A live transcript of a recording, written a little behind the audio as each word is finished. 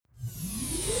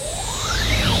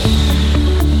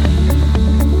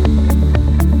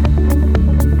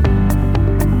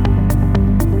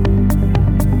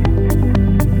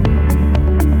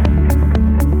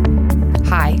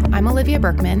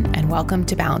Berkman, and welcome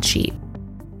to Balance Sheet.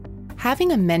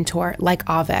 Having a mentor like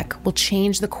Avek will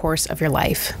change the course of your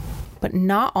life, but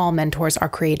not all mentors are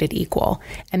created equal,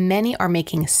 and many are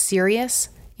making serious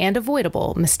and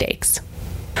avoidable mistakes.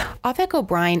 Avek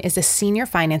O'Brien is a senior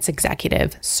finance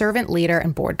executive, servant leader,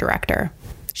 and board director.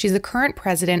 She's the current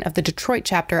president of the Detroit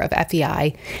chapter of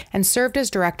FEI and served as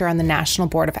director on the national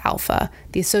board of ALPHA,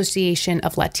 the Association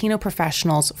of Latino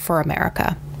Professionals for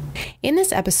America. In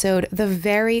this episode, the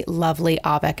very lovely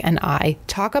Avek and I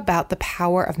talk about the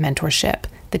power of mentorship,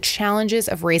 the challenges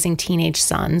of raising teenage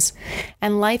sons,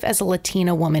 and life as a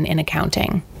Latina woman in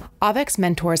accounting. Avek's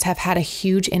mentors have had a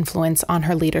huge influence on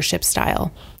her leadership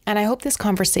style, and I hope this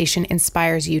conversation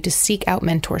inspires you to seek out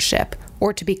mentorship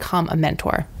or to become a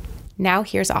mentor. Now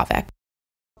here's Avek.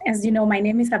 As you know, my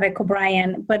name is Avek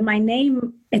O'Brien, but my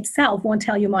name itself won't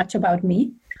tell you much about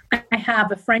me. I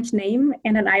have a French name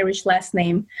and an Irish last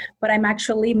name, but I'm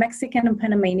actually Mexican and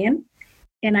Panamanian,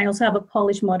 and I also have a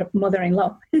Polish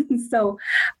mother-in-law. So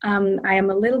I am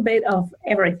a little bit of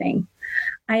everything.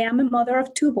 I am a mother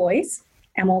of 2 boys.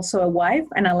 I'm also a wife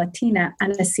and a Latina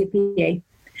and a CPA.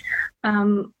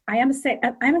 I'm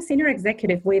a senior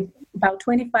executive with about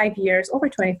over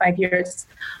 25 years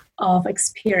of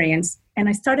experience. And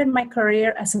I started my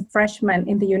career as a freshman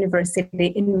in the university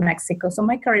in Mexico. So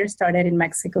my career started in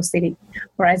Mexico City,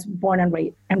 where I was born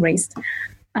and raised.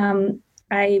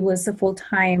 I was a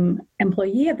full-time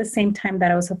employee at the same time that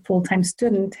I was a full-time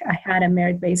student. I had a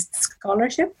merit-based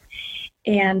scholarship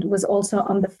and was also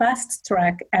on the fast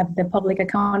track at the public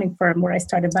accounting firm where I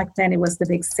started back then. It was the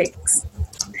Big Six.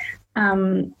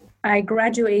 I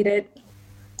graduated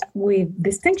with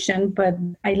distinction, but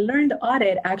I learned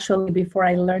audit actually before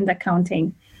I learned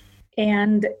accounting.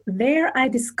 And there I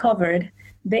discovered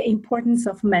the importance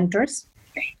of mentors.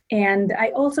 And I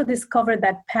also discovered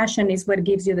that passion is what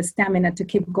gives you the stamina to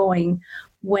keep going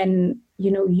when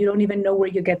you don't even know where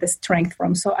you get the strength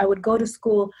from. So I would go to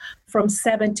school from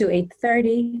 7 to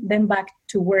 8:30, then back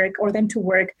to work, or then to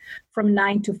work from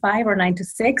 9 to 5 or 9 to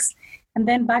 6, and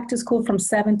then back to school from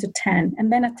 7 to 10.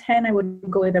 And then at 10, I would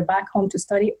go either back home to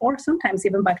study or sometimes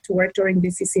even back to work during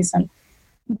busy season.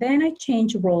 Then I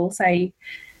changed roles. I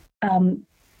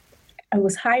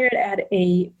was hired at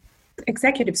a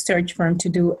executive search firm to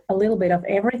do a little bit of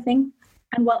everything.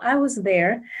 And while I was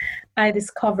there, I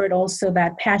discovered also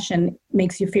that passion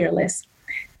makes you fearless.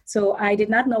 So I did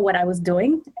not know what I was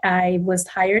doing. I was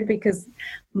hired because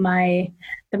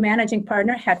the managing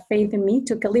partner had faith in me,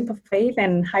 took a leap of faith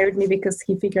and hired me because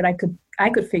he figured I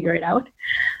could figure it out.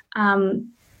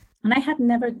 And I had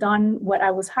never done what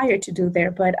I was hired to do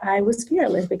there, but I was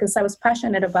fearless because I was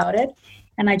passionate about it.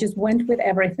 And I just went with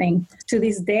everything. To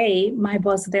this day, my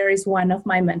boss there is one of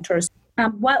my mentors.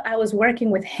 While I was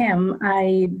working with him,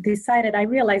 I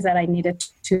realized that I needed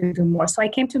to do more. So I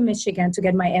came to Michigan to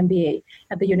get my MBA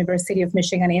at the University of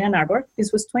Michigan in Ann Arbor.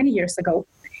 This was 20 years ago.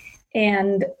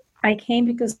 And I came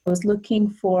because I was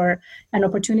looking for an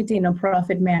opportunity in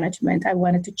nonprofit management. I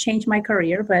wanted to change my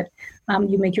career, but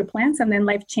you make your plans and then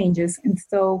life changes. And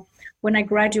so when I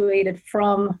graduated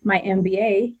from my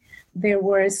MBA, it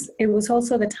was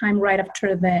also the time right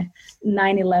after the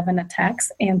 9/11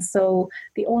 attacks. And so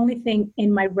the only thing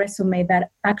in my resume that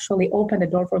actually opened the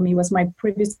door for me was my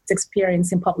previous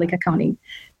experience in public accounting.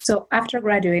 So after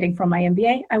graduating from my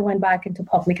MBA, I went back into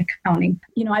public accounting.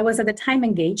 I was at the time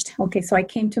engaged. Okay, so I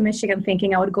came to Michigan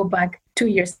thinking I would go back 2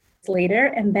 years later.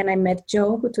 And then I met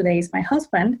Joe, who today is my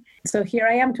husband. So here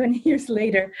I am 20 years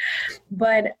later.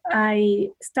 But I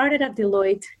started at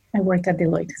Deloitte. I worked at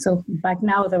Deloitte. So back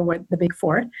now, they were the Big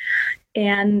Four.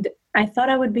 And I thought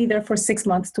I would be there for 6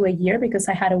 months to a year because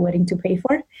I had a wedding to pay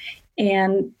for.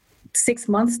 And 6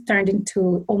 months turned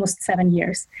into almost 7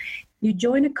 years. You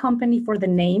join a company for the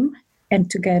name and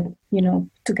to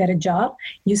get a job.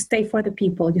 You stay for the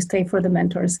people, you stay for the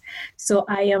mentors. So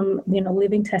I am,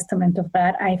 living testament of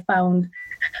that.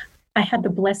 I had the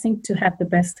blessing to have the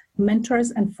best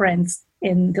mentors and friends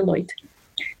in Deloitte,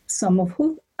 some of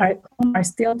whom are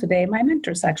still today my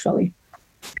mentors, actually.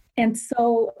 And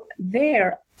so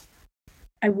there,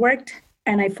 I worked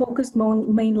and I focused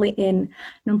mainly in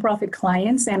nonprofit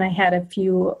clients, and I had a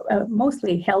few,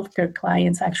 mostly healthcare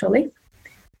clients, actually.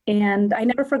 And I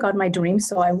never forgot my dream,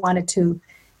 so I wanted to,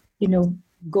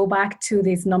 go back to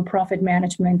this nonprofit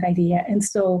management idea. And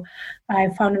so I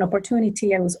found an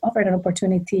opportunity. I was offered an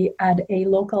opportunity at a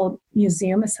local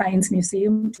museum, a science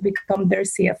museum, to become their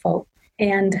CFO.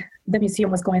 And the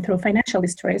museum was going through financial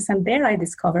distress. And there I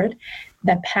discovered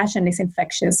that passion is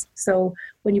infectious. So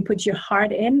when you put your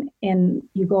heart in and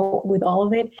you go with all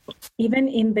of it, even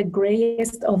in the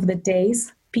grayest of the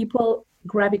days, people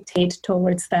gravitate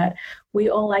towards that. We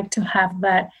all like to have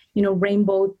that,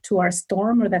 rainbow to our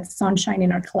storm or that sunshine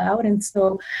in our cloud. And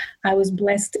so I was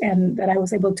blessed and that I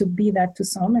was able to be that to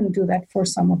some and do that for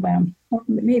some of them, or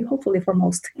maybe hopefully for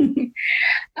most.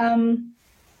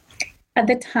 At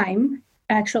the time,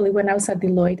 actually, when I was at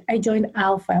Deloitte, I joined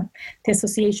ALFA, the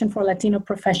Association for Latino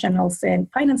Professionals in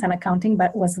Finance and Accounting,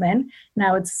 but was then.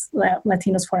 Now it's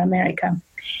Latinos for America.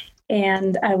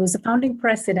 And I was the founding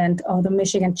president of the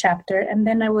Michigan chapter. And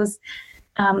then I was,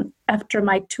 after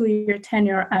my 2-year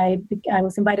tenure, I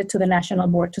was invited to the national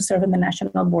board to serve in the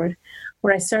national board,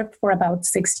 where I served for about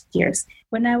 6 years.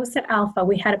 When I was at ALFA,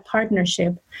 we had a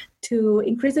partnership to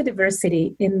increase the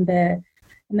diversity in the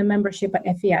membership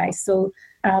at FEI. So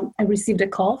I received a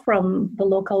call from the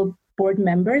local board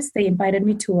members. They invited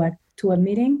me to a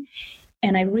meeting,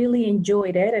 and I really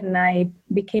enjoyed it, and I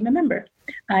became a member.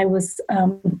 I was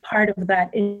part of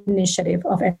that initiative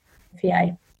of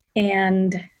FEI.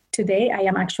 And today I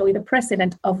am actually the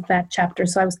president of that chapter.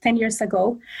 So I was 10 years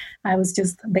ago. I was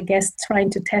just the guest trying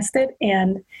to test it,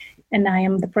 and I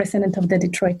am the president of the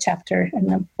Detroit chapter,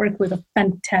 and I work with a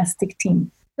fantastic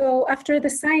team. So after the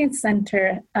Science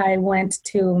Center, I went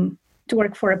to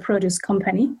work for a produce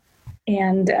company,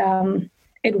 and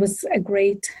it was a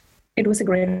great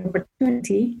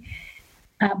opportunity.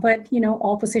 But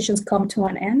all positions come to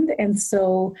an end, and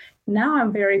so now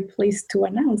I'm very pleased to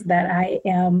announce that I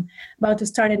am about to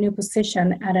start a new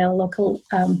position at a local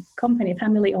company,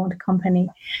 family-owned company,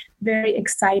 very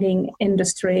exciting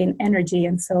industry and energy,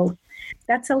 and so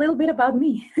that's a little bit about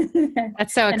me.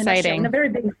 That's so exciting. A very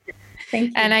big. Thank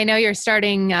you. And I know you're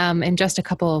starting in just a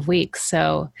couple of weeks.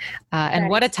 So, and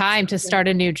what a time to start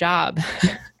a new job.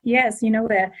 Yes, we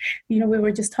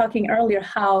were just talking earlier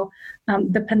how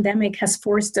the pandemic has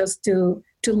forced us to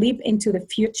leap into the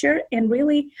future. And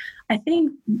really, I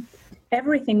think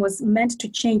everything was meant to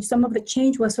change. Some of the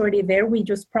change was already there. We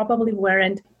just probably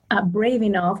weren't brave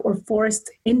enough or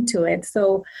forced into it.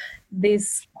 So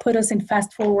this put us in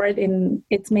fast forward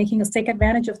it's making us take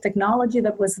advantage of technology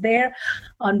that was there,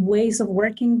 on ways of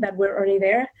working that were already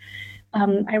there.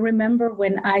 I remember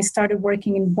when I started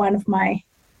working in one of my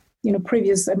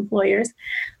previous employers,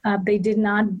 they did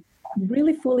not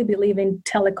really fully believe in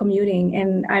telecommuting,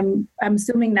 and I'm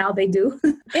assuming now they do.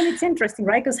 And it's interesting,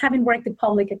 right? Because having worked in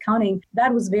public accounting,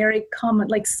 that was very common,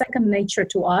 like second nature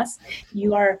to us.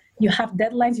 You have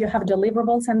deadlines, you have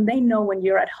deliverables, and they know when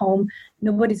you're at home,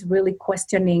 nobody's really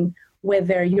questioning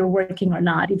whether you're working or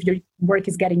not. If your work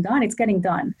is getting done, it's getting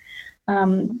done.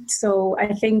 So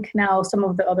I think now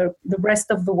the rest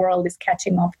of the world is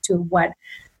catching up to what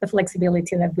the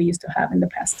flexibility that we used to have in the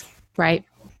past. Right.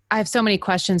 I have so many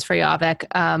questions for you, Avek.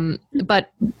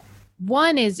 But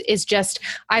one is just,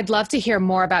 I'd love to hear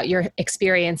more about your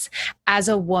experience as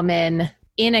a woman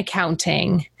in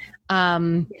accounting,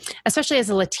 especially as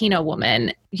a Latina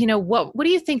woman. What do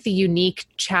you think the unique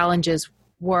challenges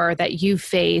were that you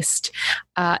faced,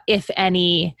 if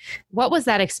any? What was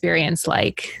that experience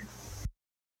like?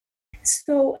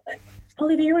 So,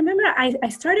 Olivia, you remember I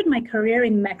started my career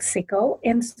in Mexico.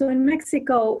 And so in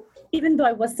Mexico, even though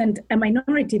I wasn't a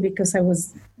minority because I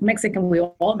was Mexican, we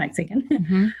were all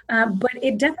Mexican, but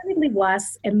it definitely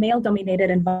was a male-dominated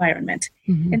environment.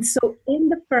 Mm-hmm. And so in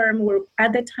the firm,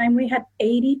 at the time we had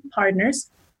 80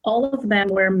 partners. All of them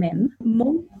were men.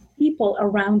 Most people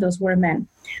around us were men.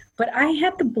 But I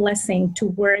had the blessing to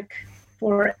work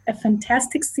for a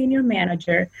fantastic senior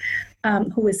manager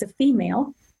who is a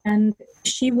female. And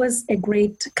she was a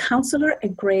great counselor, a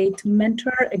great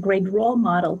mentor, a great role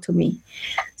model to me.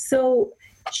 So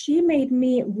she made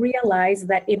me realize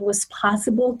that it was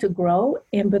possible to grow,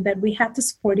 but that we had to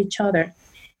support each other.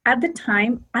 At the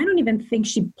time, I don't even think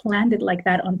she planned it like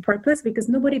that on purpose, because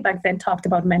nobody back then talked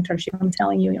about mentorship. I'm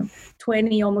telling you,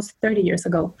 20, almost 30 years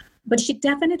ago. But she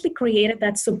definitely created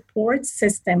that support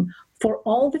system for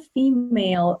all the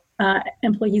female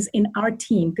employees in our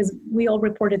team, because we all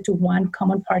reported to one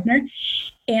common partner.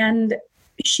 And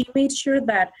she made sure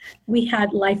that we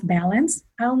had life balance.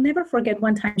 I'll never forget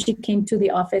one time she came to the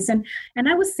office, and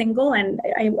I was single, and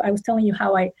I was telling you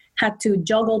how I had to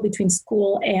juggle between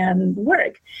school and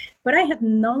work. But I had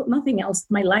nothing else.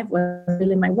 My life was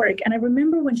really my work. And I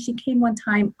remember when she came one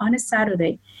time on a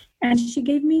Saturday, and she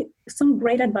gave me some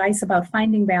great advice about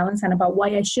finding balance and about why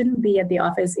I shouldn't be at the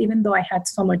office, even though I had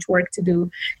so much work to do.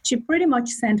 She pretty much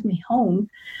sent me home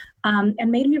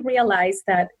and made me realize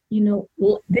that,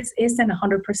 this isn't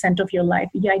 100% of your life.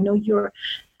 Yeah, I know you're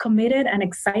committed and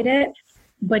excited,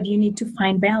 but you need to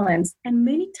find balance. And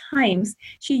many times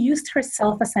she used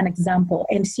herself as an example,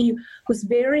 and she was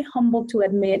very humble to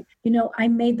admit, I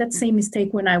made that same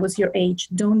mistake when I was your age.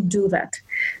 Don't do that.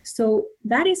 So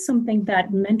that is something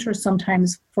that mentors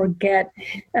sometimes forget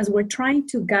as we're trying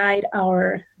to guide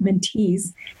our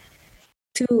mentees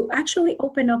to actually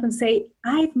open up and say,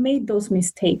 I've made those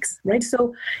mistakes, right?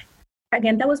 So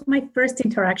again, that was my first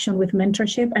interaction with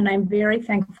mentorship, and I'm very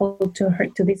thankful to her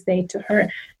to this day, to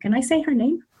her. Can I say her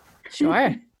name?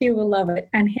 Sure. She will love it.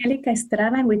 Angelica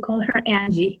Estrada, and we call her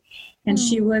Angie. And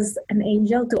she was an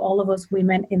angel to all of us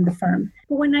women in the firm.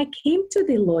 But when I came to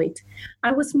Deloitte,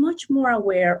 I was much more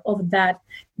aware of that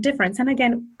difference. And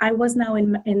again, I was now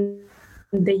in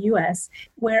the US,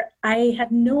 where I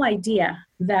had no idea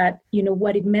that,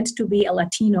 what it meant to be a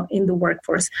Latino in the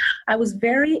workforce. I was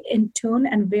very in tune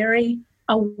and very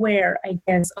aware, I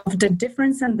guess, of the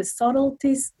difference and the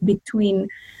subtleties between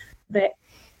the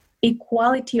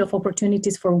equality of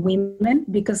opportunities for women,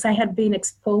 because I had been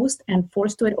exposed and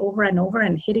forced to it over and over,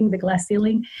 and hitting the glass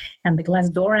ceiling and the glass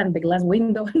door and the glass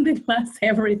window and the glass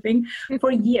everything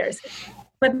for years.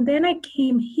 But then I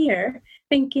came here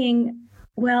thinking,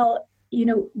 well,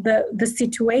 the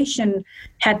situation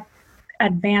had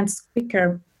advanced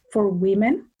quicker for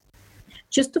women,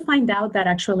 just to find out that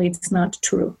actually it's not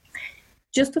true.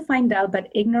 Just to find out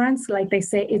that ignorance, like they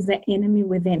say, is the enemy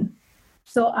within.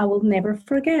 So I will never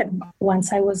forget,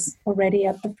 once I was already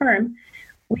at the firm,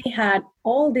 we had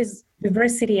all these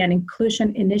diversity and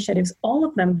inclusion initiatives, all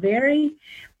of them very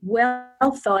well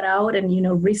thought out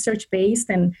and, research-based,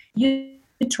 and you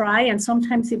try, and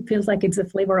sometimes it feels like it's the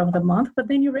flavor of the month, but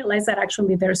then you realize that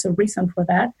actually there's a reason for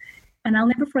that. And I'll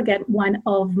never forget one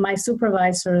of my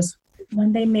supervisors,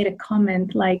 when they made a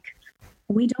comment like,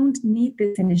 we don't need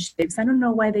these initiatives. I don't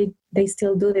know why they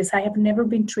still do this. I have never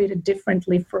been treated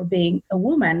differently for being a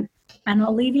woman. And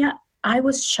Olivia, I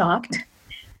was shocked,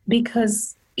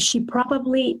 because she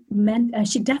definitely meant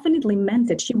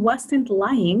it. She wasn't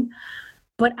lying,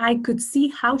 but I could see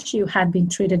how she had been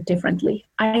treated differently.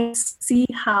 I see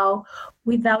how,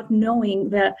 without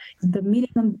knowing the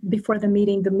meeting before the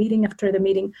meeting after the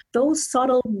meeting, those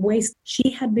subtle ways she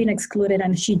had been excluded,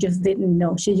 and she just didn't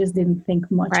know. She just didn't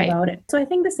think much about it. So I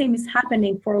think the same is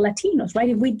happening for Latinos, right?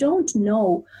 If we don't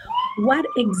know what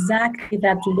exactly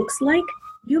that looks like,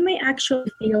 you may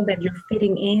actually feel that you're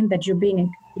fitting in, that you're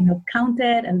being,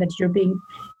 counted, and that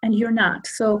you're not.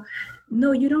 So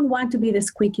no, you don't want to be the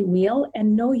squeaky wheel,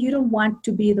 and no, you don't want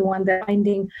to be the one that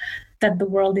finding that the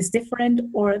world is different,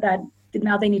 or that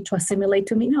now they need to assimilate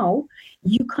to me. No,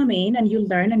 you come in and you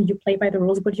learn and you play by the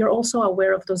rules, but you're also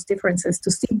aware of those differences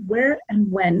to see where and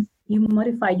when you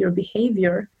modify your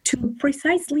behavior to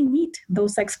precisely meet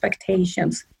those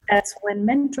expectations. That's when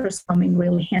mentors come in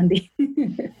really handy.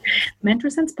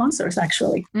 Mentors and sponsors,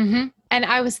 actually. Mm-hmm. And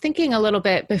I was thinking a little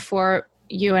bit before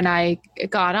you and I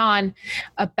got on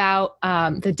about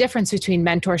the difference between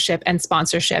mentorship and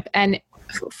sponsorship. And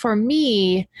for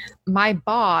me, my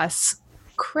boss,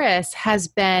 Chris, has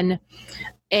been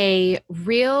a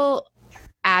real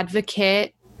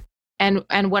advocate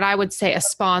and what I would say a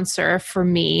sponsor for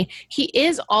me. He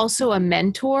is also a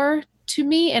mentor to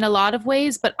me in a lot of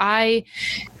ways, but I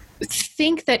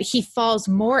think that he falls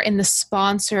more in the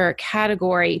sponsor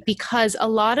category, because a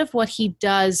lot of what he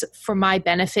does for my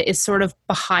benefit is sort of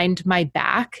behind my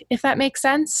back, if that makes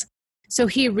sense. So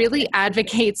he really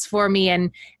advocates for me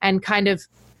and kind of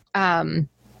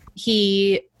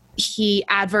he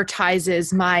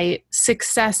advertises my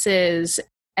successes.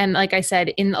 And like I said,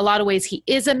 in a lot of ways, he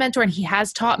is a mentor and he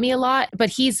has taught me a lot, but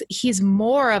he's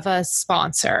more of a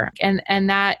sponsor. And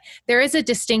that there is a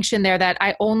distinction there that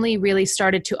I only really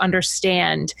started to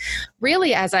understand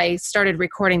really as I started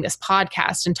recording this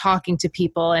podcast and talking to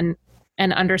people and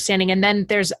understanding. And then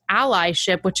there's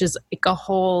allyship, which is like a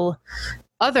whole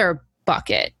other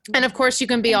bucket. And of course, you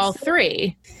can be all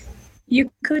three. You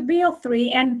could be all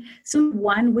three, and some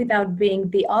one without being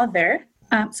the other.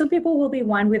 Some people will be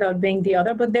one without being the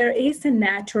other, but there is a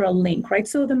natural link, right?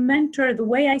 So the mentor, the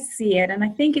way I see it, and I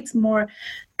think it's more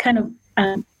kind of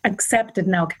accepted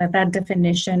now, kind of that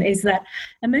definition, is that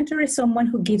a mentor is someone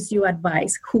who gives you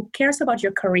advice, who cares about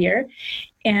your career,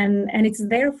 and it's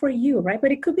there for you, right?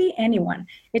 But it could be anyone.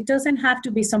 It doesn't have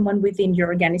to be someone within your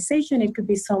organization. It could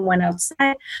be someone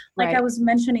outside. Like I was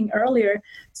mentioning earlier,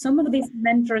 some of these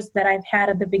mentors that I've had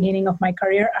at the beginning of my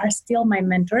career are still my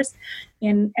mentors.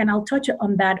 And I'll touch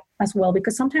on that as well,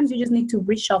 because sometimes you just need to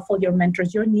reshuffle your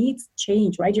mentors. Your needs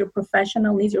change, right? Your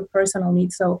professional needs, your personal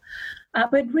needs. So,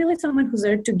 but really someone who's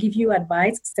there to give you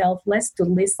advice, selfless, to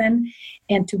listen,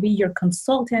 and to be your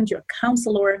consultant, your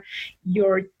counselor,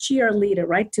 your cheerleader,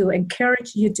 right? To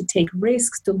encourage you to take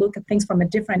risks, to look at things from a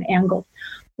different angle.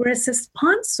 Whereas a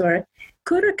sponsor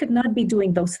could or could not be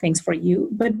doing those things for you,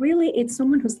 but really it's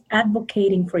someone who's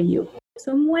advocating for you,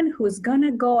 someone who's going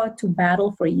to go out to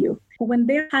battle for you. When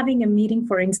they're having a meeting,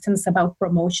 for instance, about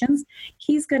promotions,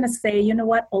 he's going to say, you know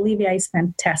what, Olivia is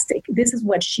fantastic. This is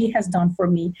what she has done for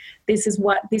me. This is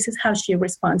how she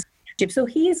responds. So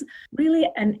he is really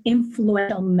an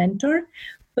influential mentor,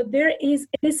 but it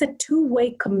is a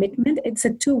two-way commitment. It's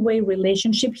a two-way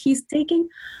relationship. He's taking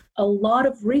a lot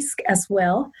of risk as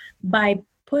well by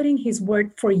putting his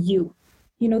word for you.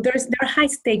 You know, there are high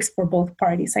stakes for both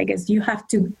parties. I guess you have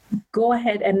to go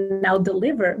ahead and now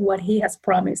deliver what he has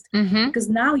promised, because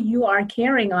now you are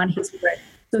carrying on his word.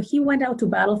 So he went out to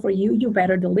battle for you. You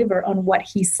better deliver on what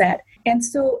he said. And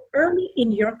so early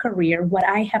in your career, what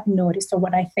I have noticed, or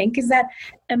what I think, is that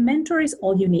a mentor is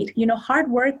all you need. You know, hard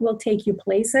work will take you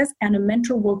places, and a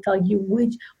mentor will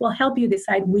help you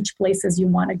decide which places you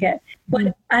want to get.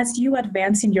 But as you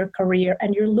advance in your career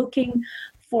and you're looking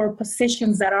for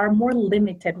positions that are more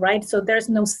limited, right? So there's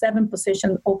no 7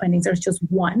 position openings, there's just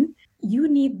 1. You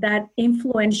need that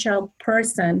influential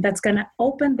person that's going to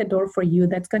open the door for you,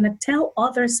 that's going to tell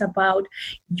others about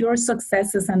your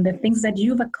successes and the things that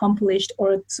you've accomplished,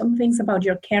 or some things about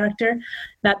your character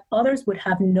that others would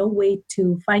have no way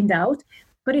to find out.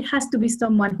 But it has to be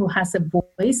someone who has a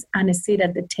voice and a seat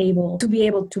at the table to be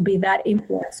able to be that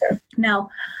influencer. Now,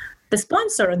 the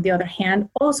sponsor, on the other hand,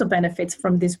 also benefits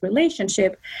from this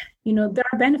relationship. You know, there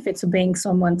are benefits of being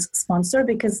someone's sponsor,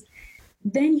 because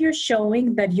then you're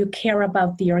showing that you care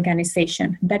about the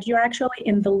organization, that you're actually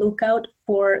in the lookout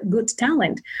for good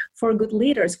talent, for good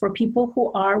leaders, for people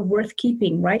who are worth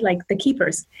keeping, right? Like the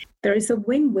keepers. There is a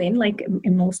win-win, like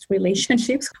in most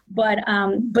relationships, but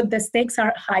the stakes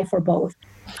are high for both.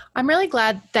 I'm really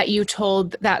glad that you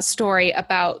told that story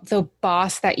about the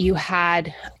boss that you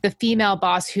had, the female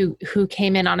boss who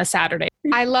came in on a Saturday.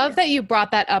 I love that you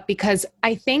brought that up, because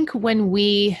I think when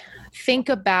we think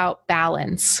about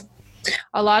balance,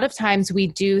 a lot of times we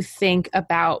do think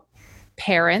about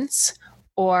parents,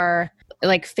 or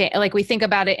like we think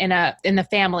about it in the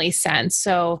family sense.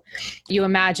 So you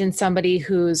imagine somebody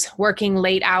who's working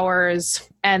late hours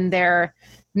and they're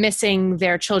missing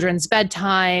their children's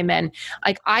bedtime. And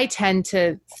like, I tend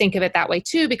to think of it that way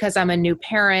too, because I'm a new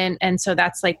parent. And so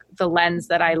that's like the lens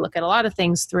that I look at a lot of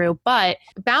things through. But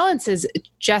balance is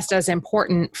just as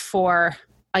important for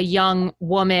a young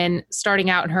woman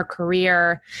starting out in her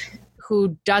career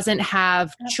who doesn't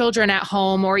have children at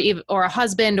home, or a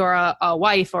husband or a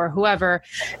wife or whoever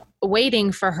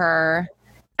waiting for her.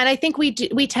 And I think we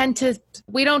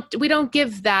don't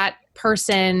give that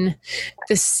person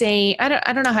the same,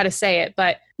 I don't know how to say it,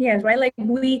 but yes, right. Like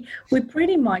we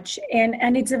pretty much,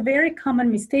 and it's a very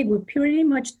common mistake. We pretty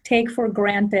much take for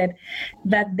granted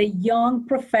that the young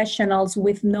professionals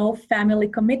with no family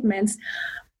commitments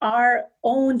are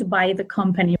owned by the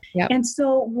company. Yep. And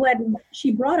so what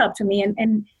she brought up to me,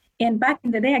 and back in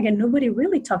the day, again, nobody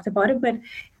really talked about it, but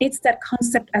it's that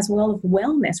concept as well of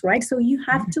wellness, right? So you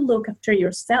have to look after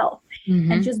yourself.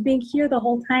 And just being here the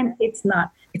whole time, it's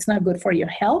not good for your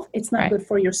health. It's not good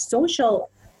for your social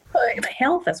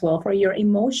health as well, for your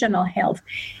emotional health.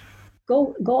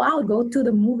 Go out, go to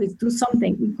the movies, do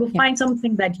something, go find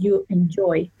something that you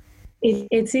enjoy.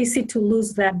 It's easy to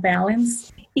lose that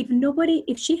balance.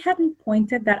 If she hadn't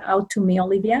pointed that out to me,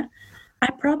 Olivia,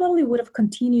 I probably would have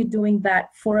continued doing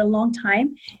that for a long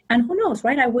time. And who knows,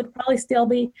 right? I would probably still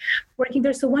be working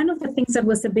there. So one of the things that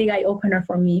was a big eye-opener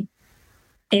for me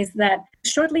is that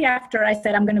shortly after I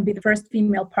said I'm going to be the first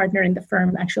female partner in the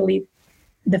firm, actually,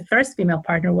 the first female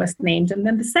partner was named, and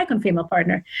then the second female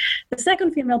partner. The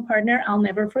second female partner, I'll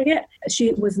never forget.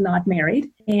 She was not married,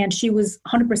 and she was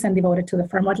 100% devoted to the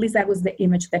firm. Or at least that was the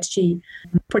image that she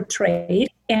portrayed.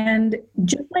 And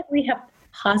just like we have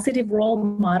positive role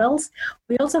models,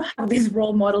 we also have these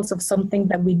role models of something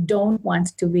that we don't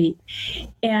want to be.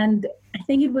 And I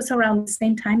think it was around the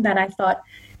same time that I thought,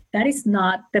 that is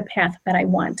not the path that I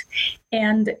want.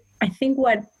 And I think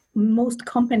what most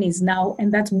companies now,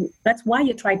 and that's why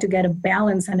you try to get a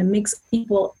balance and a mix of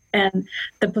people and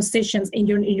the positions in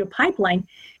your pipeline,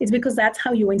 is because that's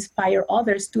how you inspire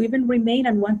others to even remain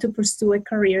and want to pursue a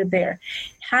career there.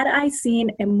 Had I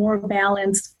seen a more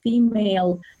balanced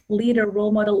female leader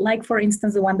role model, like for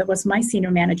instance the one that was my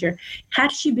senior manager,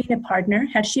 had she been a partner,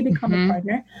 had she become a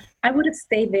partner, I would have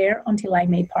stayed there until I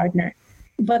made partner.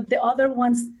 But the other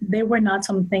ones, they were not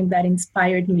something that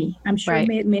inspired me. I'm sure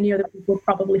many other people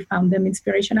probably found them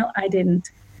inspirational. I didn't.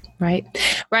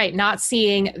 Right. Not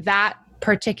seeing that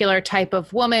particular type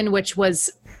of woman, which was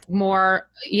more,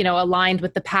 aligned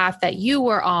with the path that you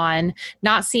were on,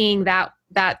 not seeing that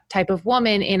type of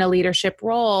woman in a leadership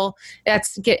role,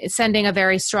 that's sending a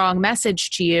very strong message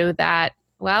to you that,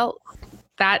 well,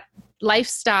 that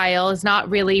lifestyle is not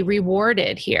really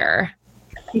rewarded here.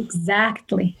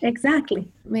 Exactly.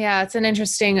 Yeah, it's an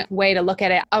interesting way to look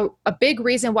at it. A big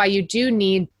reason why you do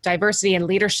need diversity in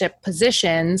leadership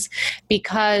positions,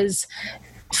 because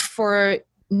for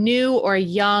new or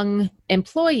young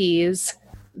employees,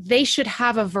 they should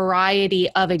have a variety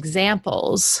of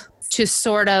examples to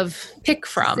sort of pick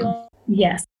from.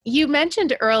 Yes. You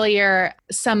mentioned earlier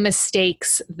some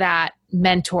mistakes that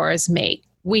mentors make.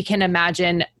 We can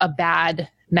imagine a bad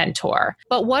mentor,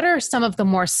 but what are some of the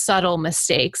more subtle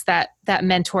mistakes that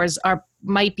mentors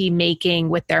might be making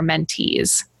with their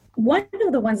mentees? One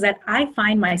of the ones that I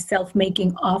find myself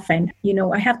making often,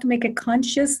 I have to make a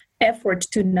conscious effort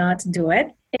to not do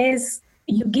it, is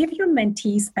you give your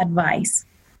mentees advice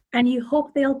and you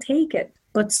hope they'll take it,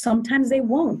 but sometimes they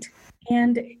won't.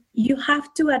 And you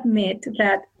have to admit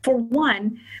that, for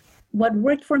one, what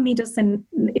worked for me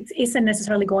isn't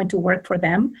necessarily going to work for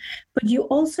them, but you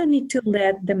also need to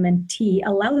allow the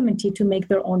mentee to make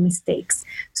their own mistakes.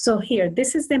 So here,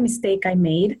 this is the mistake I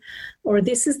made, or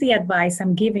this is the advice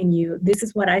I'm giving you. This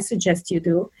is what I suggest you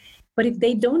do. But if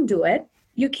they don't do it,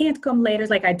 you can't come later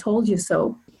like I told you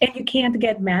so. And you can't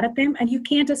get mad at them, and you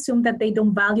can't assume that they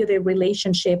don't value their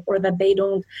relationship or that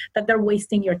they're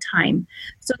wasting your time.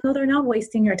 So no, they're not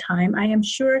wasting your time. I am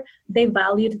sure they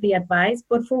valued the advice,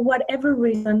 but for whatever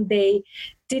reason, they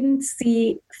didn't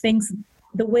see things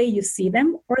the way you see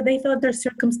them, or they thought their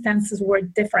circumstances were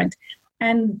different.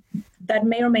 And that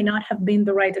may or may not have been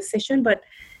the right decision, but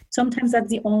sometimes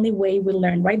that's the only way we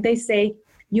learn, right? They say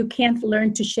you can't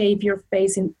learn to shave your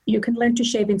face, and you can learn to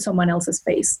shave in someone else's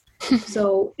face.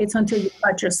 So it's until you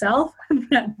cut yourself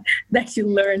that you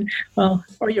learn,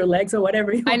 or your legs or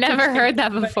whatever. I never heard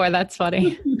that before. That's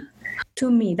funny. To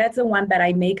me, that's the one that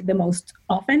I make the most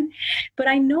often. But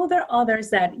I know there are others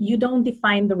that you don't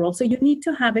define the role. So you need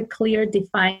to have a clear,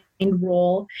 defined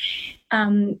role.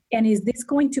 And is this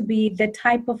going to be the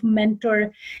type of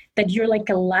mentor that you're like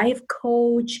a life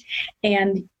coach,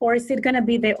 or is it going to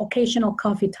be the occasional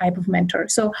coffee type of mentor?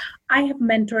 So I have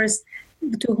mentors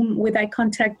to whom I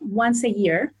contact once a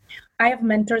year. I have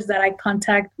mentors that I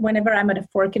contact whenever I'm at a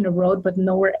fork in the road, but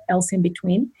nowhere else in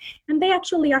between. And they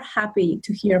actually are happy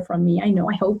to hear from me.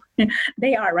 I hope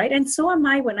they are, right? And so am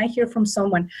I when I hear from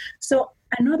someone. So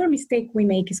another mistake we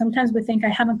make is sometimes we think, I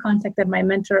haven't contacted my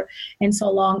mentor in so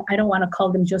long, I don't want to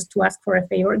call them just to ask for a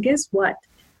favor. Guess what?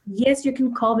 Yes, you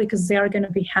can call because they are going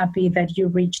to be happy that you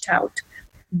reached out.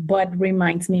 But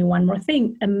reminds me one more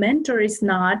thing. A mentor is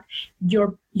not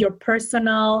your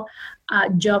personal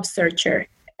job searcher.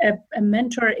 A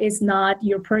mentor is not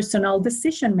your personal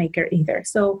decision maker either.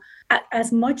 So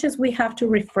as much as we have to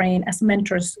refrain as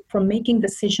mentors from making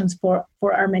decisions for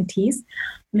our mentees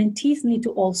need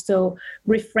to also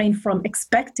refrain from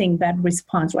expecting that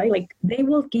response, right? Like they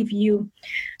will give you.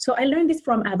 So I learned this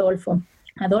from Adolfo.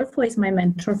 Adolfo is my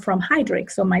mentor from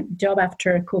Heidrick, so my job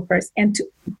after Cooper's. And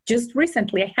just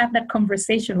recently, I had that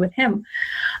conversation with him.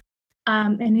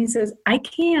 And he says, I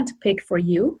can't pick for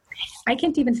you. I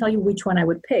can't even tell you which one I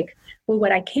would pick. But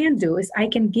what I can do is I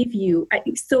can give you.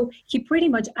 So he pretty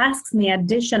much asks me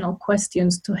additional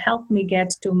questions to help me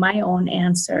get to my own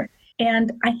answer.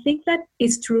 And I think that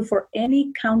is true for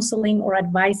any counseling or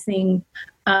advising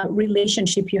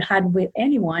relationship you had with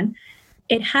anyone.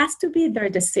 It has to be their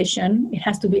decision. It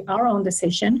has to be our own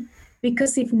decision,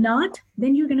 because if not,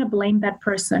 then you're going to blame that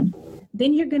person.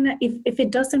 Then you're going to, if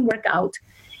it doesn't work out,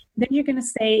 then you're going to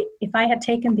say, if I had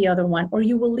taken the other one, or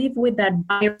you will live with that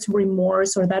buyer's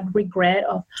remorse or that regret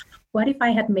of, what if I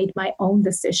had made my own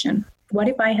decision? What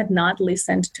if I had not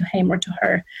listened to him or to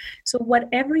her? So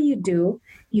whatever you do,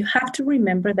 you have to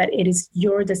remember that it is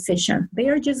your decision. They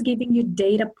are just giving you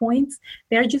data points.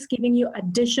 They're just giving you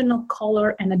additional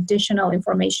color and additional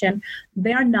information.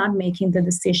 They are not making the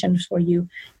decisions for you.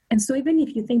 And so even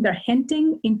if you think they're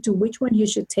hinting into which one you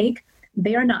should take,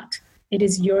 they are not. It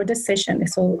is your decision.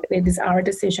 So it is our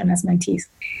decision as mentees.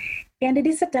 And it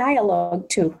is a dialogue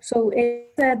too. So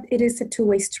it is a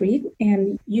two-way street,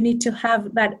 and you need to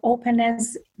have that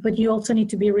openness, but you also need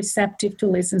to be receptive to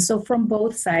listen. So from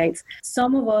both sides,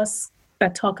 some of us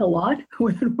that talk a lot,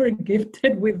 when we're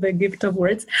gifted with the gift of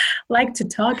words, like to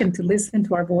talk and to listen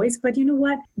to our voice. But you know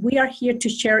what? We are here to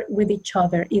share with each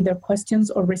other, either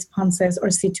questions or responses or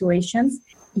situations.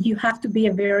 You have to be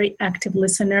a very active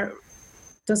listener.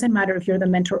 Doesn't matter if you're the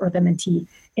mentor or the mentee.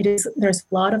 There's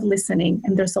a lot of listening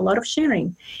and there's a lot of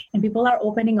sharing, and people are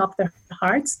opening up their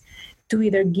hearts to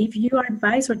either give you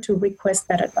advice or to request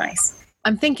that advice.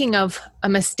 I'm thinking of a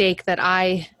mistake that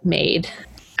I made.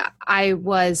 I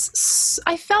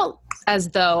felt as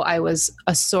though I was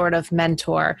a sort of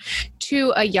mentor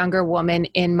to a younger woman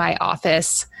in my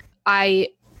office. I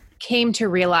came to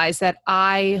realize that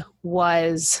I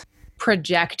was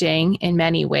projecting in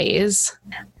many ways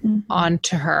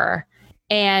onto her.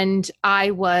 And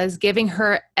I was giving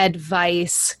her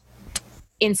advice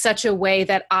in such a way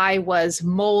that I was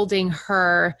molding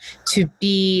her to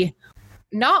be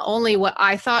not only what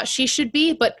I thought she should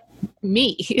be, but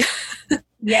me.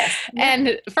 Yes.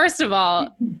 And first of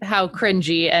all, how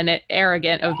cringy and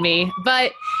arrogant of me.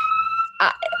 But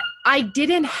I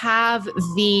didn't have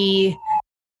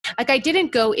I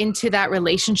didn't go into that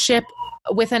relationship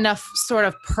with enough sort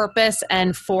of purpose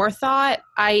and forethought.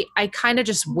 I kind of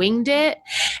just winged it.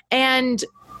 And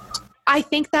I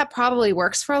think that probably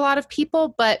works for a lot of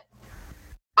people, but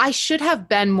I should have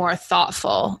been more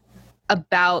thoughtful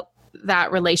about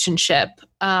that relationship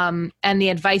and the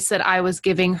advice that I was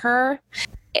giving her.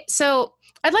 So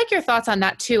I'd like your thoughts on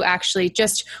that too, actually.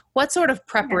 Just what sort of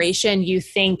preparation you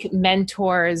think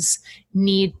mentors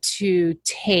need to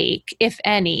take, if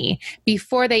any,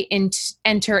 before they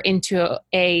enter into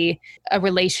a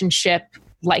relationship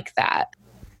like that?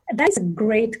 That's a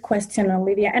great question,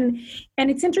 Olivia. And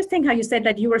it's interesting how you said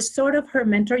that you were sort of her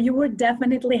mentor. You were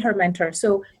definitely her mentor.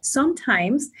 So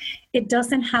sometimes it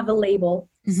doesn't have a label.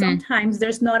 Mm-hmm. Sometimes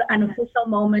there's not an official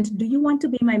moment. Do you want to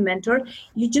be my mentor?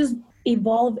 You just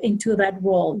evolve into that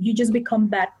role. You just become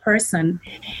that person.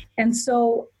 And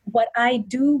so what I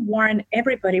do warn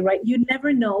everybody, right? You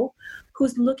never know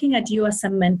who's looking at you as a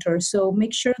mentor. So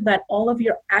make sure that all of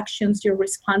your actions, your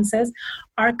responses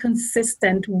are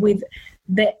consistent with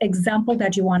the example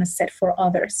that you want to set for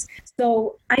others.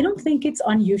 So I don't think it's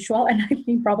unusual, and I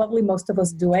think probably most of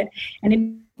us do it. And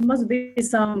it must be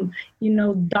some,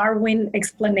 Darwin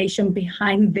explanation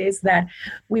behind this, that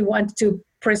we want to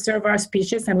preserve our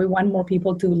species and we want more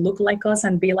people to look like us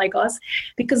and be like us,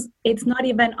 because it's not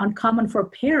even uncommon for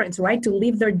parents, right, to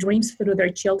live their dreams through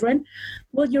their children.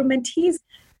 Well, your mentees,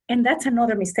 and that's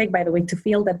another mistake, by the way, to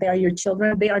feel that they are your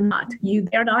children. They are not.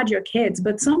 They're not your kids.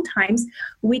 But sometimes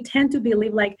we tend to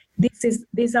believe like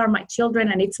these are my children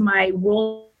and it's my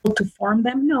role to form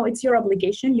them. No, it's your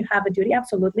obligation. You have a duty,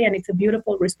 absolutely, and it's a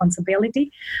beautiful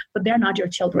responsibility, but they're not your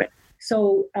children.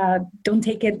 So don't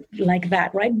take it like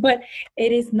that, right? But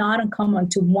it is not uncommon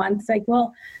to want, like,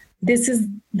 well, this is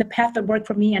the path that worked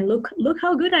for me, and look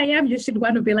how good I am. You should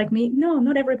want to be like me. No,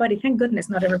 not everybody. Thank goodness,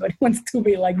 not everybody wants to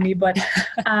be like me. But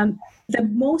the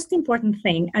most important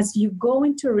thing as you go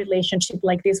into a relationship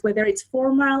like this, whether it's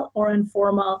formal or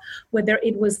informal, whether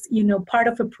it was, part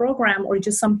of a program or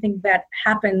just something that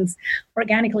happens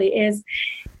organically, is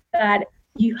that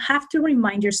you have to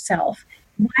remind yourself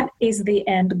what is the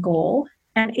end goal.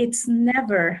 And it's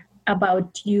never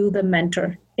about you, the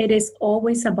mentor. It is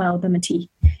always about the mentee.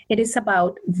 It is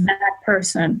about that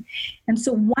person. And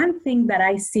so one thing that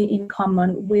I see in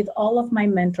common with all of my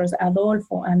mentors,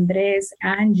 Adolfo, Andres,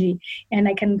 Angie, and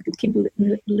I can keep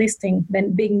listing the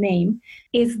big name,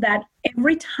 is that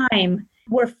every time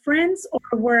we're friends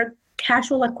or we're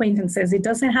casual acquaintances, it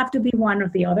doesn't have to be one or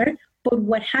the other. But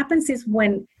what happens is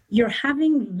when you're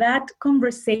having that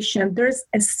conversation, there's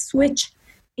a switch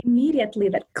immediately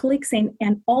that clicks in,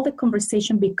 and all the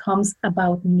conversation becomes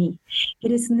about me.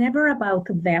 It is never about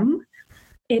them.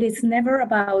 It is never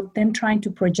about them trying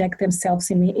to project themselves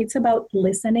in me. It's about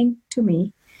listening to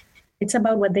me. It's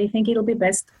about what they think it'll be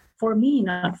best for me,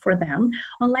 not for them.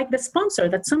 Unlike the sponsor,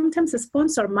 that sometimes a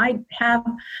sponsor might have,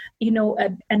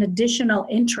 an additional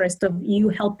interest of you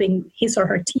helping his or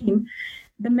her team.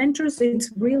 The mentors,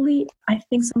 it's really, I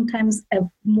think, sometimes a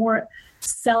more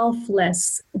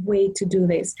selfless way to do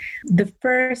this. The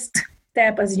first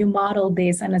step as you model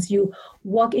this and as you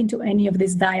walk into any of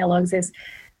these dialogues is,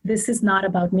 this is not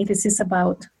about me. This is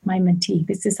about my mentee.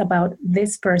 This is about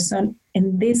this person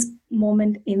in this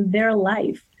moment in their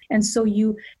life. And so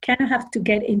you kind of have to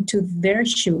get into their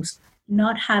shoes,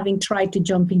 not having tried to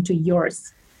jump into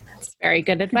yours. That's very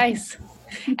good advice.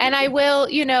 And I will,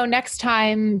 next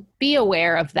time be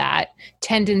aware of that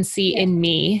tendency in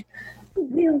me.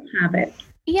 We'll have it.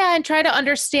 Yeah, and try to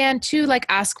understand too, like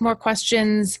ask more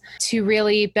questions to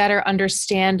really better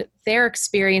understand their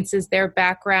experiences, their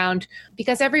background,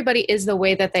 because everybody is the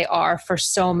way that they are for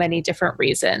so many different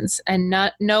reasons. And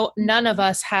none of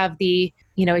us have the,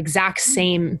 exact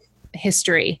same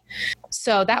history.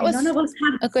 So that was none of us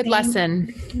have a good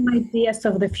lesson. Ideas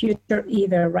of the future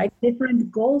either, right?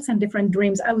 Different goals and different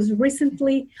dreams. I was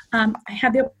recently, I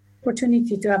had the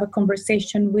opportunity to have a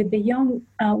conversation with a young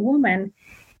woman,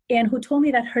 and who told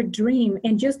me that her dream,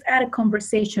 and just at a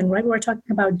conversation, right? We were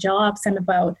talking about jobs and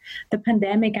about the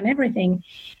pandemic and everything.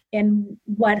 And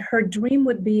what her dream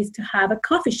would be is to have a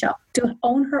coffee shop, to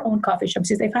own her own coffee shop.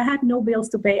 She said, if I had no bills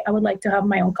to pay, I would like to have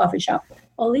my own coffee shop.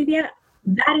 Olivia,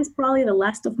 that is probably the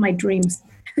last of my dreams.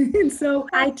 And so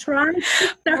I tried to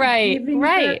start giving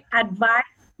her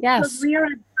advice, career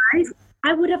advice.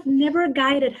 I would have never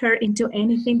guided her into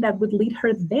anything that would lead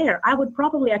her there. I would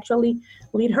probably actually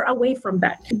lead her away from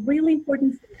that. Really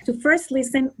important to first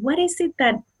listen. What is it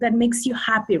that makes you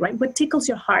happy, right? What tickles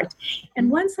your heart? And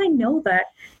once I know that,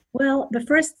 well, the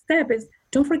first step is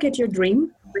don't forget your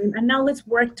dream, and now let's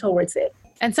work towards it.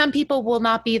 And some people will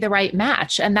not be the right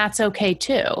match, and that's okay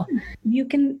too. You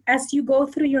can, as you go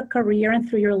through your career and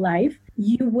through your life,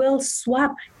 you will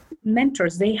swap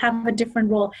mentors. They have a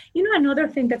different role. You know, another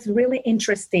thing that's really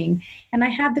interesting, and I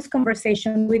had this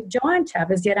conversation with Joanne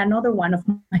Chavez, yet another one of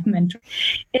my mentors,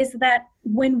 is that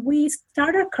when we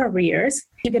start our careers,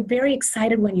 you get very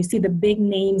excited when you see the big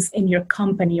names in your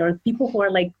company or people who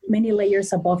are like many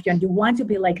layers above you and you want to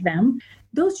be like them.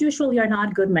 Those usually are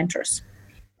not good mentors.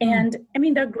 And I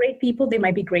mean, they're great people. They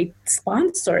might be great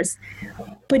sponsors,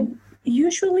 but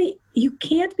usually you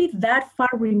can't be that far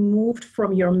removed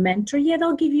from your mentor. Yeah,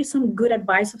 they'll give you some good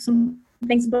advice of some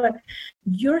things, but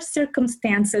your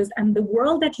circumstances and the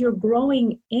world that you're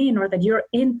growing in or that you're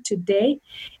in today,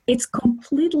 it's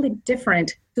completely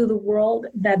different to the world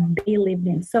that they lived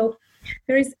in. So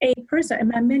there is a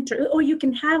person, a mentor, or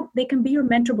they can be your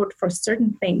mentor for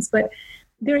certain things, but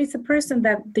there is a person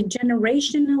that the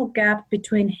generational gap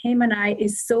between him and I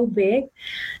is so big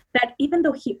that even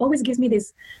though he always gives me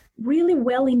this really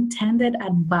well-intended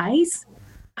advice,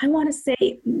 I want to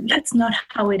say that's not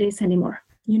how it is anymore.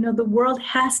 You know, the world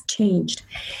has changed.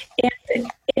 And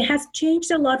it has changed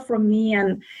a lot from me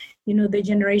and, you know, the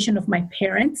generation of my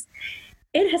parents.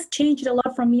 It has changed a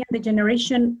lot from me and the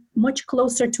generation much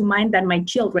closer to mine than my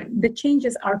children. The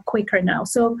changes are quicker now.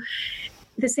 So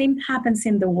the same happens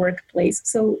in the workplace.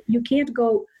 So you can't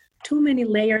go too many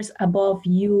layers above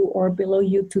you or below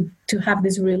you to have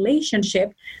this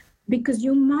relationship, because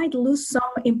you might lose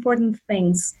some important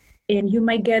things and you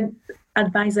might get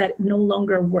advice that no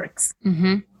longer works.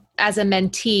 Mm-hmm. As a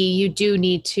mentee, you do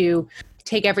need to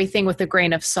take everything with a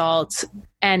grain of salt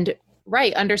and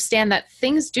understand that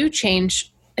things do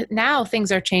change. Now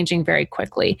things are changing very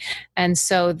quickly. And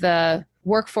so the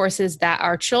workforces that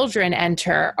our children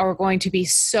enter are going to be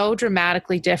so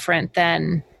dramatically different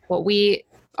than what we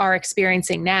are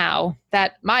experiencing now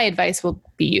that my advice will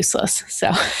be useless.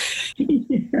 So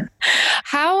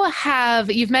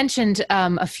you've mentioned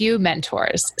a few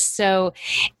mentors. So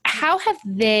how have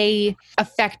they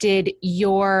affected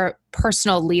your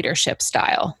personal leadership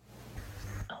style?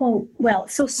 Oh, well,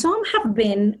 so some have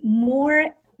been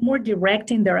more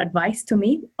direct in their advice to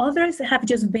me. Others have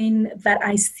just been that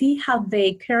I see how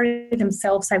they carry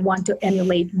themselves. I want to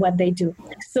emulate what they do.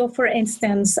 So for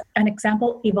instance, an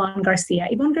example, Yvonne Garcia.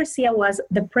 Yvonne Garcia was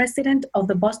the president of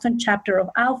the Boston chapter of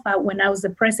Alpha when I was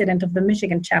the president of the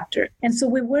Michigan chapter. And so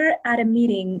we were at a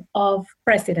meeting of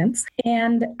presidents,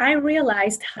 and I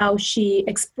realized how she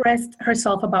expressed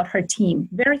herself about her team.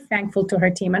 Very thankful to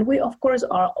her team. And we, of course,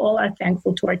 all are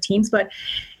thankful to our teams, but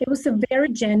it was a very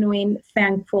genuine,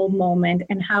 thankful moment,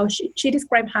 and how she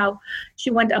described how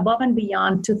she went above and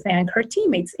beyond to thank her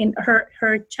teammates in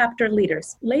her chapter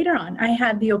leaders. Later on, I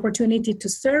had the opportunity to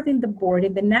serve in the board,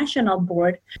 in the national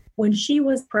board, when she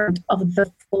was part of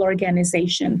the full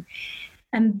organization.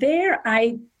 And there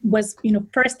I was,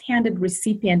 first-handed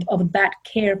recipient of that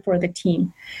care for the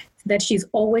team, that she's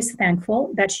always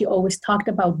thankful, that she always talked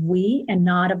about we and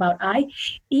not about I,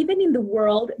 even in the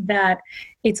world that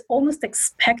it's almost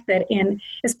expected. And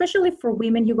especially for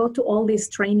women, you go to all these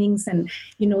trainings and,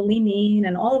 lean in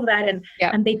and all of that.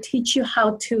 And they teach you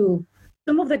how to,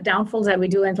 some of the downfalls that we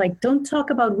do, and like, don't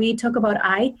talk about we, talk about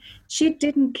I. She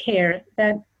didn't care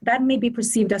that may be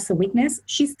perceived as a weakness.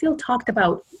 She still talked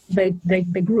about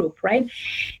the group, right?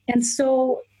 And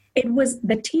so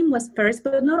the team was first,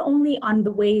 but not only on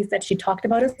the ways that she talked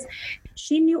about us.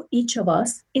 She knew each of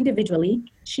us individually.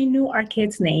 She knew our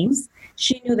kids' names.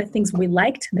 She knew the things we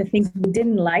liked, the things we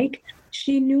didn't like.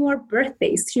 She knew our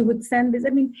birthdays. She would send this.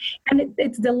 And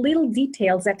it's the little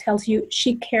details that tells you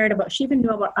she cared about. She even knew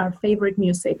about our favorite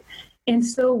music. And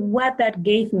so what that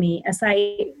gave me as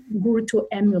I grew to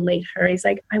emulate her is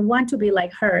like, I want to be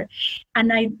like her.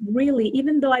 And I really,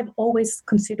 even though I've always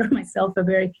considered myself a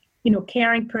very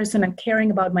caring person and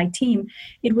caring about my team,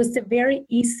 it was a very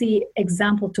easy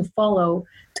example to follow,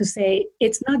 to say,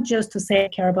 it's not just to say I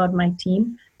care about my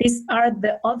team. These are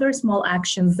the other small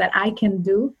actions that I can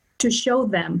do to show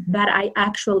them that I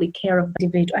actually care of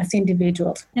as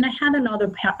individuals. And I had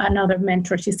another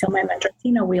mentor. She's still my mentor,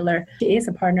 Tina Wheeler. She is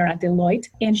a partner at Deloitte,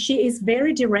 and she is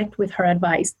very direct with her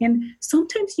advice. And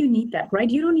sometimes you need that, right?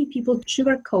 You don't need people to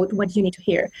sugarcoat what you need to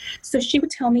hear. So she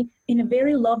would tell me in a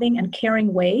very loving and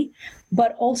caring way,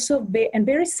 but also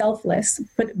very selfless,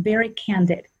 but very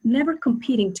candid, never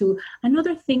competing to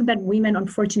another thing that women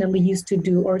unfortunately used to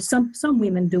do, or some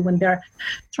women do when they're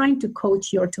trying to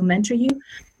coach you or to mentor you.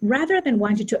 Rather than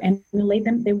wanting to emulate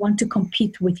them, they want to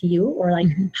compete with you, or like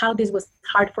how this was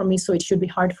hard for me, so it should be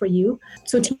hard for you.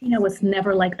 So Tina was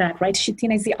never like that, right?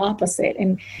 Tina is the opposite.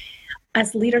 And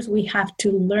as leaders, we have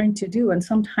to learn to do. And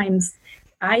sometimes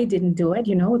I didn't do it,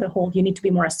 the whole, you need to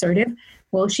be more assertive.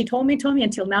 Well, she told me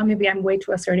until now, maybe I'm way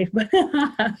too assertive.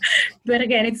 But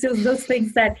again, it's just those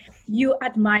things that you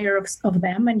admire of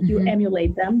them and you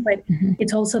emulate them, but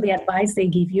it's also the advice they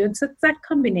give you. It's that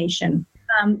combination.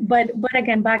 But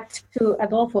again, back to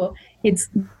Adolfo, it's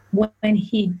when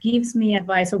he gives me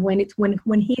advice, or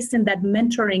when he's in that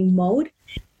mentoring mode,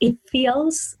 it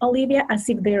feels, Olivia, as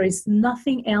if there is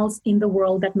nothing else in the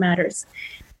world that matters.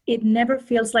 It never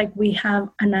feels like we have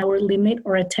an hour limit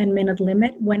or a 10-minute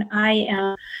limit. When I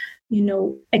am,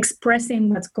 expressing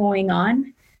what's going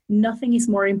on, nothing is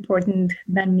more important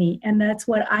than me. And that's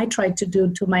what I try to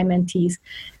do to my mentees.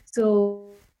 So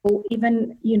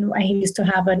even, I used to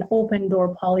have an open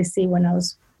door policy when I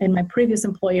was in my previous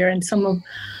employer, and some of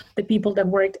the people that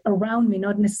worked around me,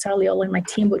 not necessarily all in my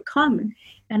team, would come.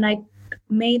 And I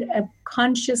made a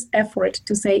conscious effort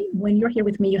to say, when you're here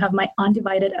with me, you have my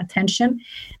undivided attention,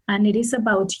 and it is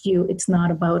about you. It's not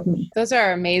about me. Those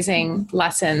are amazing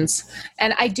lessons.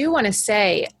 And I do want to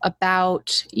say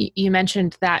about, you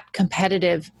mentioned that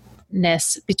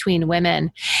competitiveness between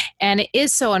women, and it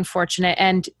is so unfortunate.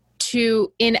 And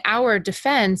in our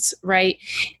defense, right,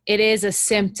 it is a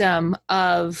symptom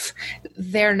of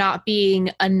there not being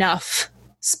enough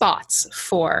spots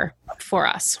for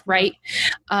us, right?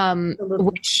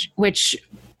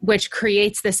 Which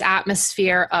creates this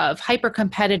atmosphere of hyper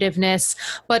competitiveness,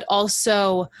 but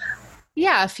also,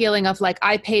 a feeling of like,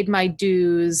 I paid my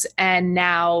dues and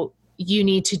now you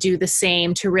need to do the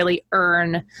same to really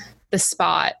earn the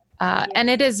spot. And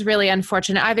it is really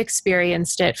unfortunate. I've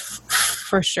experienced it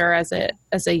for sure as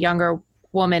a younger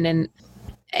woman,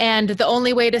 and the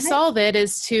only way to solve it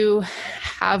is to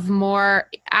have more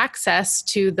access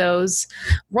to those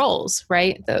roles,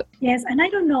 right? Yes, and I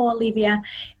don't know, Olivia,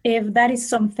 if that is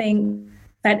something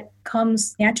that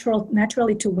comes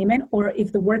naturally to women, or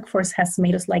if the workforce has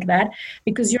made us like that,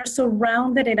 because you're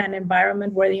surrounded in an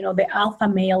environment where, the alpha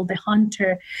male, the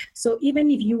hunter. So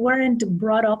even if you weren't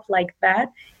brought up like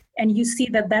that, and you see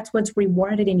that that's what's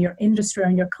rewarded in your industry or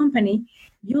in your company,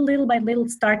 you little by little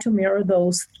start to mirror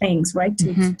those things, right?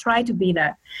 To try to be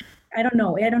that. I don't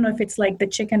know if it's like the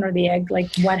chicken or the egg, like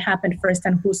what happened first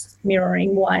and who's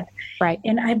mirroring what. Right.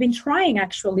 And I've been trying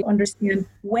actually understand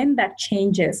when that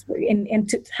changes,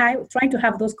 and trying to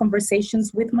have those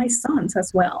conversations with my sons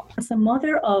as well. As a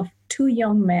mother of two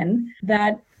young men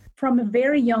that from a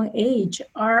very young age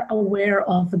are aware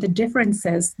of the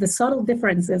differences, the subtle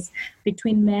differences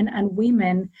between men and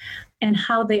women, and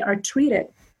how they are treated.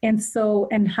 And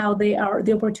how they are,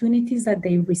 the opportunities that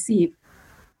they receive.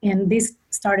 And this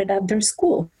started at their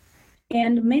school.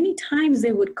 And many times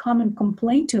they would come and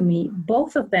complain to me,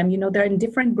 both of them, they're in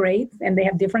different grades and they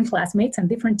have different classmates and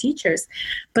different teachers.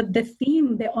 But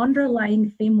the underlying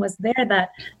theme was there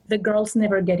that the girls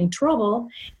never get in trouble.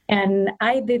 And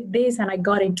I did this and I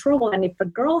got in trouble. And if a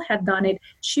girl had done it,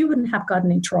 she wouldn't have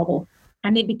gotten in trouble.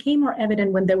 And it became more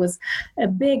evident when there was a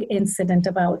big incident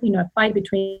about, a fight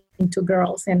between two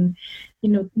girls. And,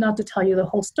 not to tell you the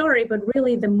whole story, but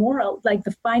really the moral, like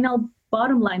the final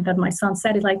bottom line that my son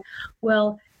said is like,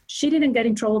 well, she didn't get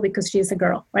in trouble because she's a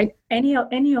girl, right? Any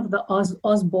of the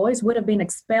us boys would have been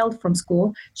expelled from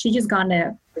school. She just got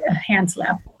a hand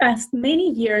slap. As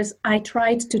many years I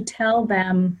tried to tell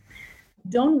them,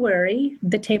 don't worry,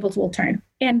 the tables will turn.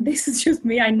 And this is just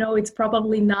me. I know it's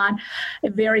probably not a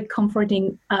very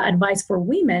comforting advice for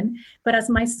women, but as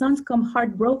my sons come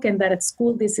heartbroken that at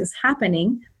school this is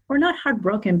happening, or not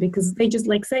heartbroken because they just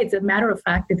say it's a matter of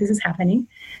fact that this is happening.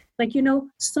 Like,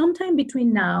 sometime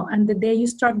between now and the day you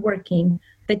start working,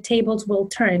 the tables will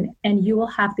turn and you will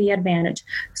have the advantage.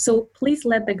 So please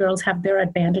let the girls have their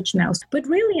advantage now. But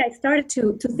really, I started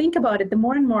to think about it. The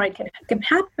more and more it kept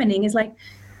happening is like,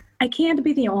 I can't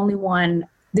be the only one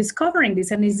discovering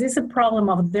this, and is this a problem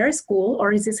of their school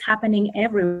or is this happening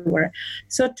everywhere?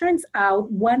 So it turns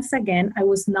out, once again, I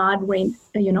was not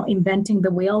inventing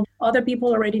the wheel. Other people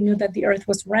already knew that the earth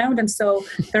was round, and so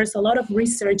there's a lot of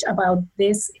research about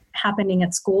this happening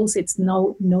at schools. It's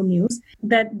no news.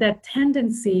 That the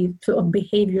tendency of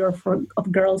behavior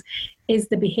of girls is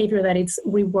the behavior that it's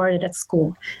rewarded at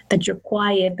school, that you're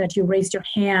quiet, that you raise your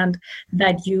hand,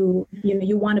 that you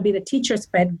want to be the teacher's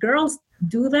pet. Girls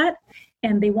do that,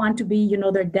 and they want to be,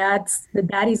 the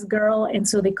daddy's girl, and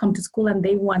so they come to school and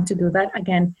they want to do that.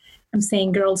 Again, I'm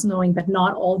saying girls, knowing that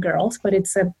not all girls, but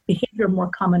it's a behavior more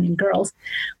common in girls.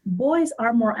 Boys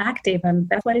are more active, and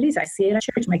that's what it is. I see it at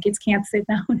church. My kids can't sit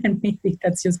down, and maybe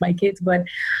that's just my kids, but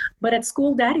at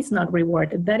school, that is not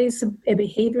rewarded. That is a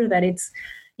behavior that it's,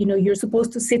 you're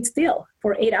supposed to sit still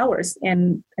for 8 hours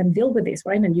and deal with this,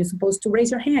 right? And you're supposed to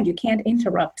raise your hand. You can't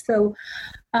interrupt. So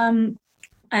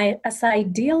as I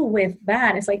deal with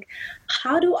that, it's like,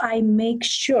 how do I make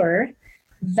sure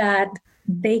that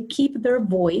they keep their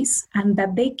voice and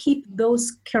that they keep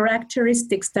those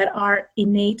characteristics that are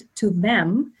innate to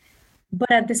them,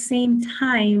 but at the same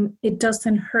time, it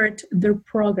doesn't hurt their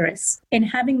progress? And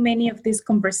having many of these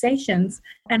conversations,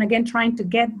 and again, trying to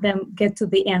get to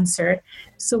the answer.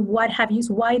 So why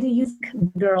do you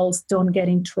think girls don't get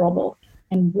in trouble?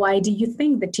 And why do you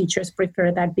think the teachers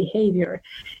prefer that behavior?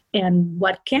 And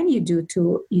what can you do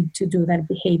to do that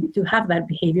behavior, to have that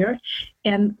behavior?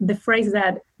 And the phrase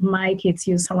that my kids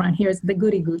use around here is the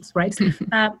goody goods, right?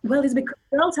 Well, it's because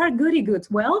girls are goody goods.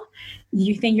 Well,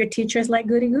 you think your teachers like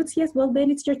goody goods? Yes, well,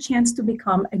 then it's your chance to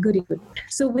become a goody good.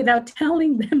 So without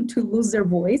telling them to lose their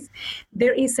voice,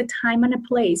 there is a time and a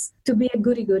place to be a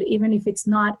goody good, even if it's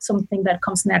not something that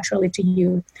comes naturally to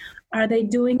you. Are they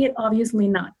doing it? Obviously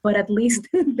not. But at least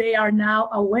they are now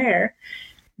aware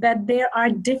that there are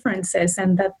differences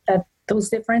and that those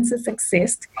differences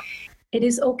exist. It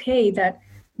is okay that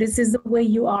this is the way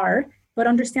you are, but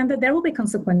understand that there will be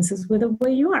consequences with the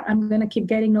way you are. I'm going to keep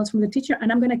getting notes from the teacher,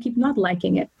 and I'm going to keep not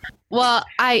liking it. Well,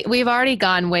 we've already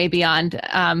gone way beyond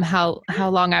how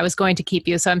long I was going to keep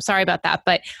you, so I'm sorry about that.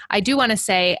 But I do want to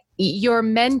say your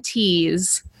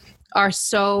mentees are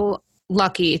so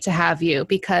lucky to have you,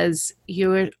 because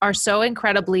you are so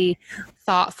incredibly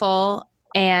thoughtful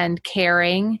and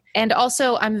caring. And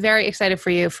also, I'm very excited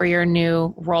for you for your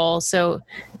new role. So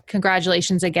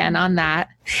congratulations again on that.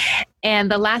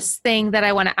 And the last thing that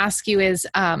I want to ask you is,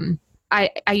 I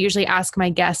usually ask my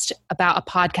guest about a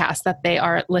podcast that they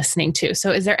are listening to.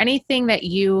 So is there anything that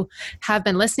you have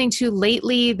been listening to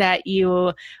lately that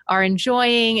you are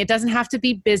enjoying? It doesn't have to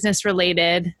be business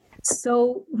related.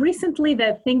 So recently,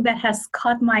 the thing that has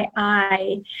caught my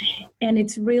eye, and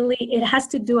it has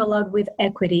to do a lot with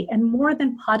equity, and more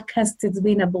than podcasts, it's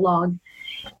been a blog.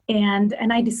 And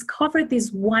I discovered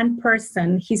this one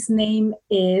person. His name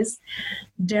is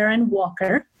Darren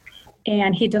Walker,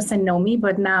 and he doesn't know me,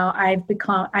 but now I've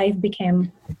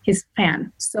become his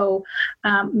fan. So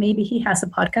maybe he has a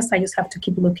podcast. I just have to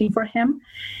keep looking for him.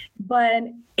 But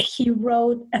he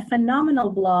wrote a phenomenal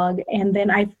blog, and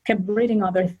then I kept reading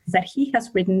other things that he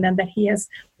has written and that he has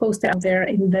posted out there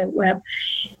in the web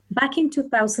back in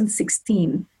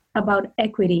 2016 about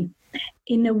equity,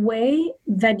 in a way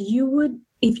that you would,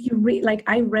 if you read, like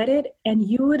I read it, and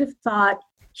you would have thought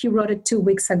he wrote it 2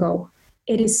 weeks ago.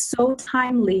 It is so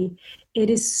timely. It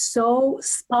is so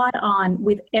spot on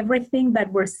with everything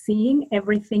that we're seeing,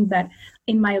 everything that,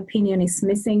 in my opinion, is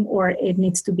missing or it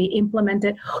needs to be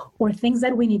implemented, or things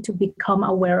that we need to become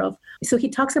aware of. So he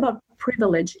talks about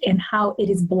privilege and how it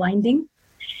is blinding,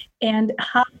 and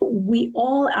how we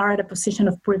all are at a position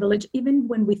of privilege, even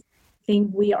when we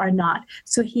think we are not.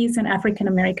 So he's an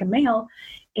African-American male,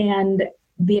 and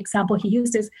the example he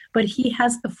uses, but he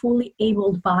has a fully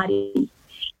abled body.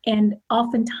 And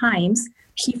oftentimes,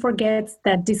 he forgets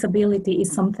that disability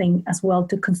is something as well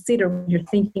to consider when you're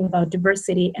thinking about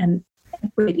diversity and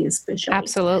equity, especially.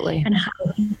 Absolutely. And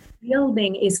how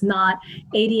building is not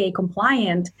ADA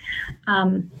compliant.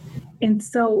 And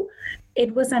so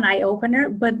it was an eye-opener,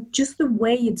 but just the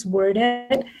way it's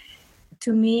worded,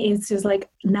 to me, it's just like,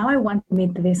 now I want to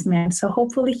meet this man. So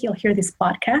hopefully he'll hear this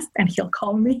podcast and he'll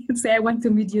call me and say, I want to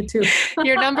meet you too.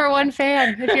 Your number one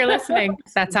fan, if you're listening.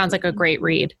 That sounds like a great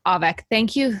read. Avek,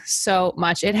 thank you so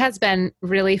much. It has been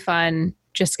really fun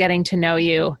just getting to know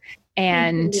you.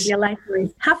 And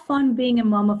have fun being a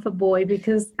mom of a boy,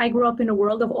 because I grew up in a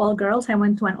world of all girls. I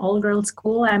went to an all-girls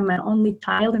school. I'm an only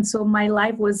child. And so my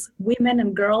life was women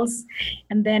and girls,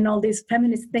 and then all this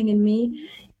feminist thing in me.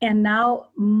 And now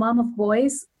Mom of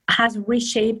Boys has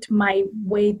reshaped my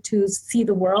way to see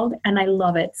the world, and I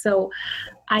love it. So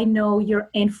I know you're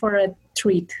in for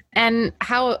treat. And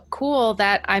how cool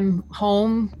that I'm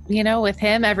home, with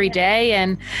him every day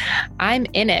and I'm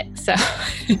in it. So,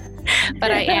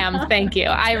 but I am, thank you.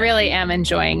 I really am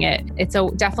enjoying it. It's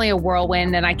definitely a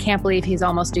whirlwind and I can't believe he's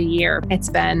almost a year. It's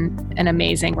been an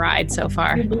amazing ride so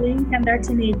far. You blink and they're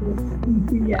teenagers.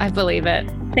 I believe it.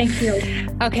 Thank you.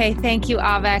 Okay. Thank you,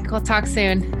 Avek. We'll talk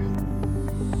soon.